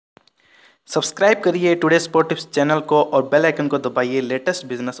Subscribe करिए today sport tips channel को और बेल आइकन को दबाइए लेटेस्ट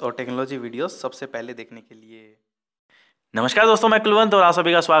बिजनेस और टेक्नोलॉजी वीडियोस सबसे पहले देखने के लिए। नमस्कार दोस्तों, मैं कुलवंत और आप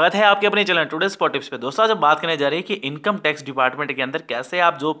सभी का स्वागत है आपके अपने चैनल टुडे स्पॉट टिप्स पे। दोस्तों आज बात करने जा रहे हैं कि इनकम टैक्स डिपार्टमेंट के अंदर कैसे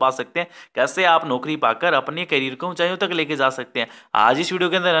आप जॉब पा सकते हैं, कैसे आप नौकरी पाकर अपने करियर को ऊंचाइयों तक लेके जा सकते हैं। आज इस वीडियो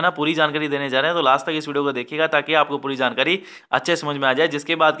के अंदर है ना पूरी जानकारी देने जा रहे हैं, तो लास्ट तक इस वीडियो को देखिएगा ताकि आपको पूरी जानकारी अच्छे समझ में आ जाए,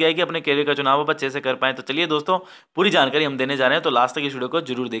 जिसके बाद क्या है कि अपने करियर का चुनाव आप अच्छे से कर पाए। तो चलिए दोस्तों, पूरी जानकारी हम देने जा रहे हैं, तो लास्ट तक इस वीडियो को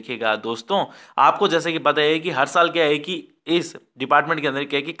जरूर देखिएगा। दोस्तों आपको जैसे कि पता है कि हर साल क्या है कि इस डिपार्टमेंट के अंदर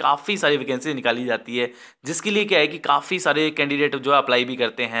क्या है कि काफ़ी सारी वैकेंसी निकाली जाती है, जिसके लिए क्या है कि काफ़ी सारे कैंडिडेट जो अप्लाई भी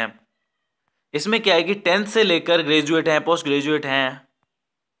करते हैं। इसमें क्या है कि 10th से लेकर ग्रेजुएट हैं, पोस्ट ग्रेजुएट हैं,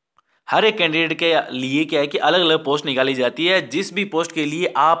 हर एक कैंडिडेट के लिए क्या है कि अलग अलग पोस्ट निकाली जाती है। जिस भी पोस्ट के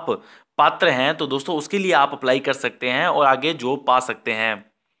लिए आप पात्र हैं तो दोस्तों उसके लिए आप अप्लाई कर सकते हैं और आगे जॉब पा सकते हैं।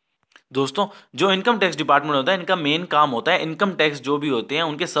 दोस्तों जो इनकम टैक्स डिपार्टमेंट होता है, इनका मेन काम होता है इनकम टैक्स जो भी होते हैं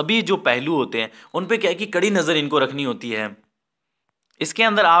उनके सभी जो पहलू होते हैं उन पे क्या है कि कड़ी नज़र इनको रखनी होती है। इसके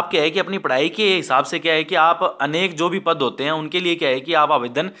अंदर आप क्या है कि अपनी पढ़ाई के हिसाब से क्या है कि आप अनेक जो भी पद होते हैं उनके लिए क्या है कि आप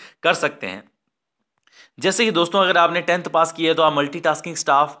आवेदन कर सकते हैं। जैसे कि दोस्तों अगर आपने 10th पास किया है तो आप मल्टीटास्किंग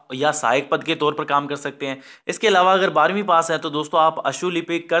स्टाफ या सहायक पद के तौर पर काम कर सकते हैं। इसके अलावा अगर 12वीं पास है तो दोस्तों आप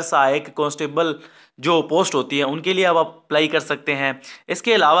अशुलिपिक, कर सहायक, कांस्टेबल जो पोस्ट होती है उनके लिए आप अप्लाई कर सकते हैं।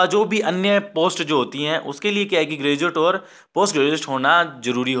 इसके अलावा जो भी अन्य पोस्ट जो होती हैं उसके लिए क्या है कि ग्रेजुएट और पोस्ट ग्रेजुएट होना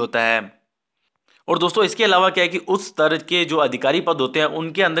जरूरी होता है। और दोस्तों इसके अलावा क्या है कि उस स्तर के जो अधिकारी पद होते हैं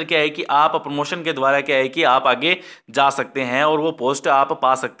उनके अंदर क्या है कि आप प्रमोशन के द्वारा क्या है कि आप आगे जा सकते हैं और वो पोस्ट आप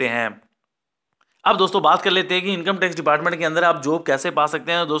पा सकते हैं। अब दोस्तों बात कर लेते हैं कि इनकम टैक्स डिपार्टमेंट के अंदर आप जॉब कैसे पा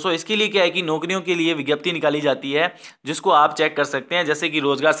सकते हैं। दोस्तों इसके लिए क्या है कि नौकरियों के लिए विज्ञप्ति निकाली जाती है, जिसको आप चेक कर सकते हैं। जैसे कि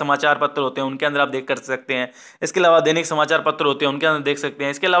रोजगार समाचार पत्र होते हैं उनके अंदर आप देख कर सकते हैं। इसके अलावा दैनिक समाचार पत्र होते हैं उनके अंदर देख सकते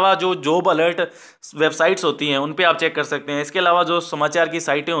हैं। इसके अलावा जो जॉब अलर्ट वेबसाइट्स होती हैं उन पर आप चेक कर सकते हैं। इसके अलावा जो समाचार की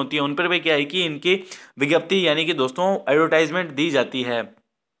साइटें होती हैं उन पर भी क्या है कि इनकी विज्ञप्ति यानी कि दोस्तों एडवर्टाइजमेंट दी जाती है,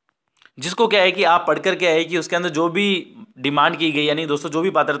 जिसको क्या है कि आप पढ़कर क्या है कि उसके अंदर जो भी डिमांड की गई यानी दोस्तों जो भी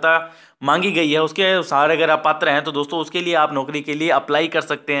पात्रता मांगी गई है उसके अनुसार अगर आप पात्र हैं तो दोस्तों उसके लिए आप नौकरी के लिए अप्लाई कर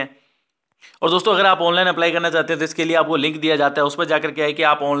सकते हैं। और दोस्तों अगर आप ऑनलाइन अप्लाई करना चाहते हैं तो इसके लिए आपको लिंक दिया जाता है, उस पर जाकर क्या है कि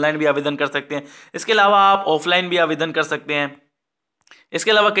आप ऑनलाइन भी आवेदन कर सकते हैं। इसके अलावा आप ऑफलाइन भी आवेदन कर सकते हैं।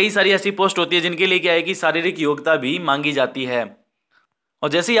 इसके अलावा कई सारी ऐसी पोस्ट होती है जिनके लिए क्या है कि शारीरिक योग्यता भी मांगी जाती है। और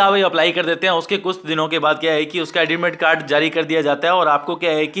जैसे ही आप ये अप्लाई कर देते हैं उसके कुछ दिनों के बाद क्या है कि उसका एडमिट कार्ड जारी कर दिया जाता है और आपको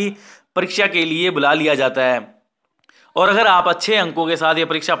क्या है कि परीक्षा के लिए बुला लिया जाता है। और अगर आप अच्छे अंकों के साथ ये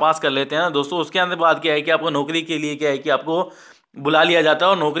परीक्षा पास कर लेते हैं ना दोस्तों, उसके अंदर बाद क्या है कि आपको नौकरी के लिए क्या है कि आपको बुला लिया जाता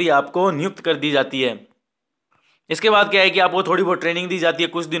है और नौकरी आपको नियुक्त कर दी जाती है। इसके बाद क्या है कि आपको थोड़ी बहुत ट्रेनिंग दी जाती है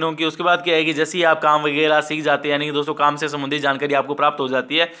कुछ दिनों की। उसके बाद क्या है कि जैसे ही आप काम वगैरह सीख जाते हैं यानी कि दोस्तों काम से संबंधित जानकारी आपको प्राप्त हो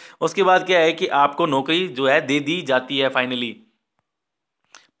जाती है, उसके बाद क्या है कि आपको नौकरी जो है दे दी जाती है फाइनली।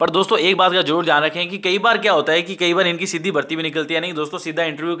 पर दोस्तों एक बात का जरूर ध्यान रखें कि कई बार क्या होता है कि कई बार इनकी सीधी भर्ती भी निकलती है, नहीं दोस्तों सीधा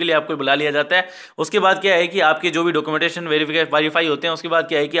इंटरव्यू के लिए आपको बुला लिया जाता है। उसके बाद क्या है कि आपके जो भी डॉक्यूमेंटेशन वेरीफाई होते हैं उसके बाद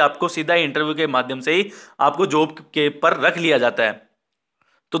क्या है कि आपको सीधा इंटरव्यू के माध्यम से ही आपको जॉब के पर रख लिया जाता है।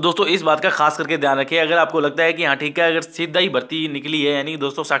 तो दोस्तों इस बात का खास करके ध्यान रखिए। अगर आपको लगता है कि हाँ ठीक है, अगर सीधा ही भर्ती निकली है यानी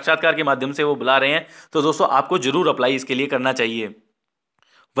दोस्तों साक्षात्कार के माध्यम से वो बुला रहे हैं तो दोस्तों आपको जरूर अप्लाई इसके लिए करना चाहिए।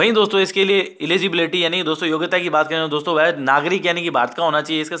 वहीं दोस्तों इसके लिए एलिजिबिलिटी यानी दोस्तों योग्यता की बात करें तो दोस्तों वह नागरिक यानी कि भारत का होना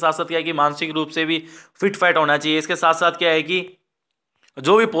चाहिए। इसके साथ साथ क्या है कि मानसिक रूप से भी फिट फैट होना चाहिए। इसके साथ साथ क्या है कि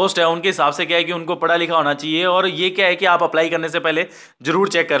जो भी पोस्ट है उनके हिसाब से क्या है कि उनको पढ़ा लिखा होना चाहिए। और ये क्या है कि आप अप्लाई करने से पहले जरूर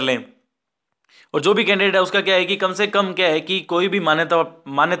चेक कर लें। और जो भी कैंडिडेट है उसका क्या है कि कम से कम क्या है कि कोई भी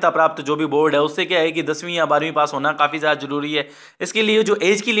मान्यता प्राप्त जो भी बोर्ड है उससे क्या है कि 10वीं या 12वीं पास होना काफ़ी ज़्यादा जरूरी है। इसके लिए जो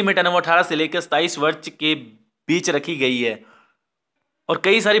एज की लिमिट है ना वो 18 से लेकर 27 वर्ष के बीच रखी गई है। और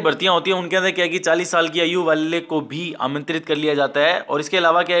कई सारी भर्तियां होती हैं उनके अंदर क्या है कि 40 साल की आयु वाले को भी आमंत्रित कर लिया जाता है। और इसके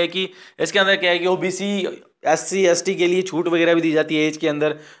अलावा क्या है कि इसके अंदर क्या है कि ओबीसी, एससी एसटी के लिए छूट वगैरह भी दी जाती है एज के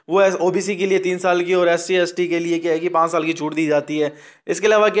अंदर। वो ओबीसी के लिए 3 साल की और एससी एसटी के लिए क्या है कि 5 साल की छूट दी जाती है। इसके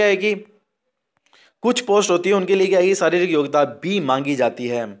अलावा क्या है कि कुछ पोस्ट होती है उनके लिए क्या है कि शारीरिक योग्यता भी मांगी जाती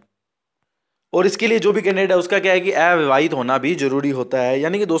है। और इसके लिए जो भी कैंडिडेट है उसका क्या है कि अविवाहित होना भी जरूरी होता है।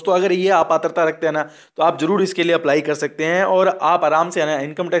 यानी कि दोस्तों अगर ये आप पात्रता रखते हैं ना तो आप जरूर इसके लिए अप्लाई कर सकते हैं और आप आराम से है ना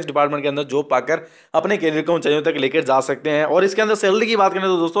इनकम टैक्स डिपार्टमेंट के अंदर जॉब पाकर अपने करियर को ऊंचाइयों तक लेकर जा सकते हैं। और इसके अंदर सैलरी की बात करें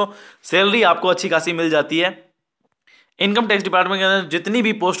तो दोस्तों सैलरी आपको अच्छी खासी मिल जाती है। इनकम टैक्स डिपार्टमेंट के अंदर जितनी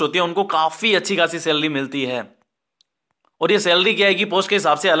भी पोस्ट होती है उनको काफ़ी अच्छी खासी सैलरी मिलती है। और ये सैलरी क्या है कि पोस्ट के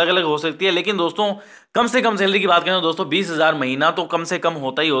हिसाब से अलग अलग हो सकती है, लेकिन दोस्तों कम से कम सैलरी की बात करें तो दोस्तों 20,000 महीना तो कम से कम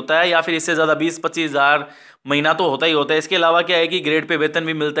होता ही होता है, या फिर इससे ज़्यादा 20-25,000 महीना तो होता ही होता है। इसके अलावा क्या है कि ग्रेड पे वेतन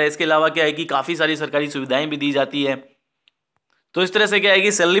भी मिलता है। इसके अलावा क्या है कि काफ़ी सारी सरकारी सुविधाएं भी दी जाती है। तो इस तरह से क्या है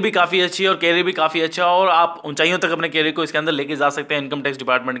कि सैलरी भी काफी अच्छी है और कैरियर भी काफी अच्छा है और आप ऊंचाइयों तक अपने कैरियर को इसके अंदर लेके जा सकते हैं इनकम टैक्स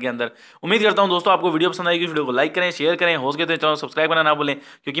डिपार्टमेंट के अंदर। उम्मीद करता हूं दोस्तों आपको वीडियो पसंद आएगी, वीडियो को लाइक करें, शेयर करें, हो सके तो चैनल को सब्सक्राइब करना ना भूलें,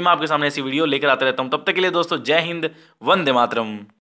 क्योंकि मैं आपके सामने ऐसी वीडियो लेकर आते रहता हूं। तब तक के लिए दोस्तों जय हिंद, वंदे मातरम।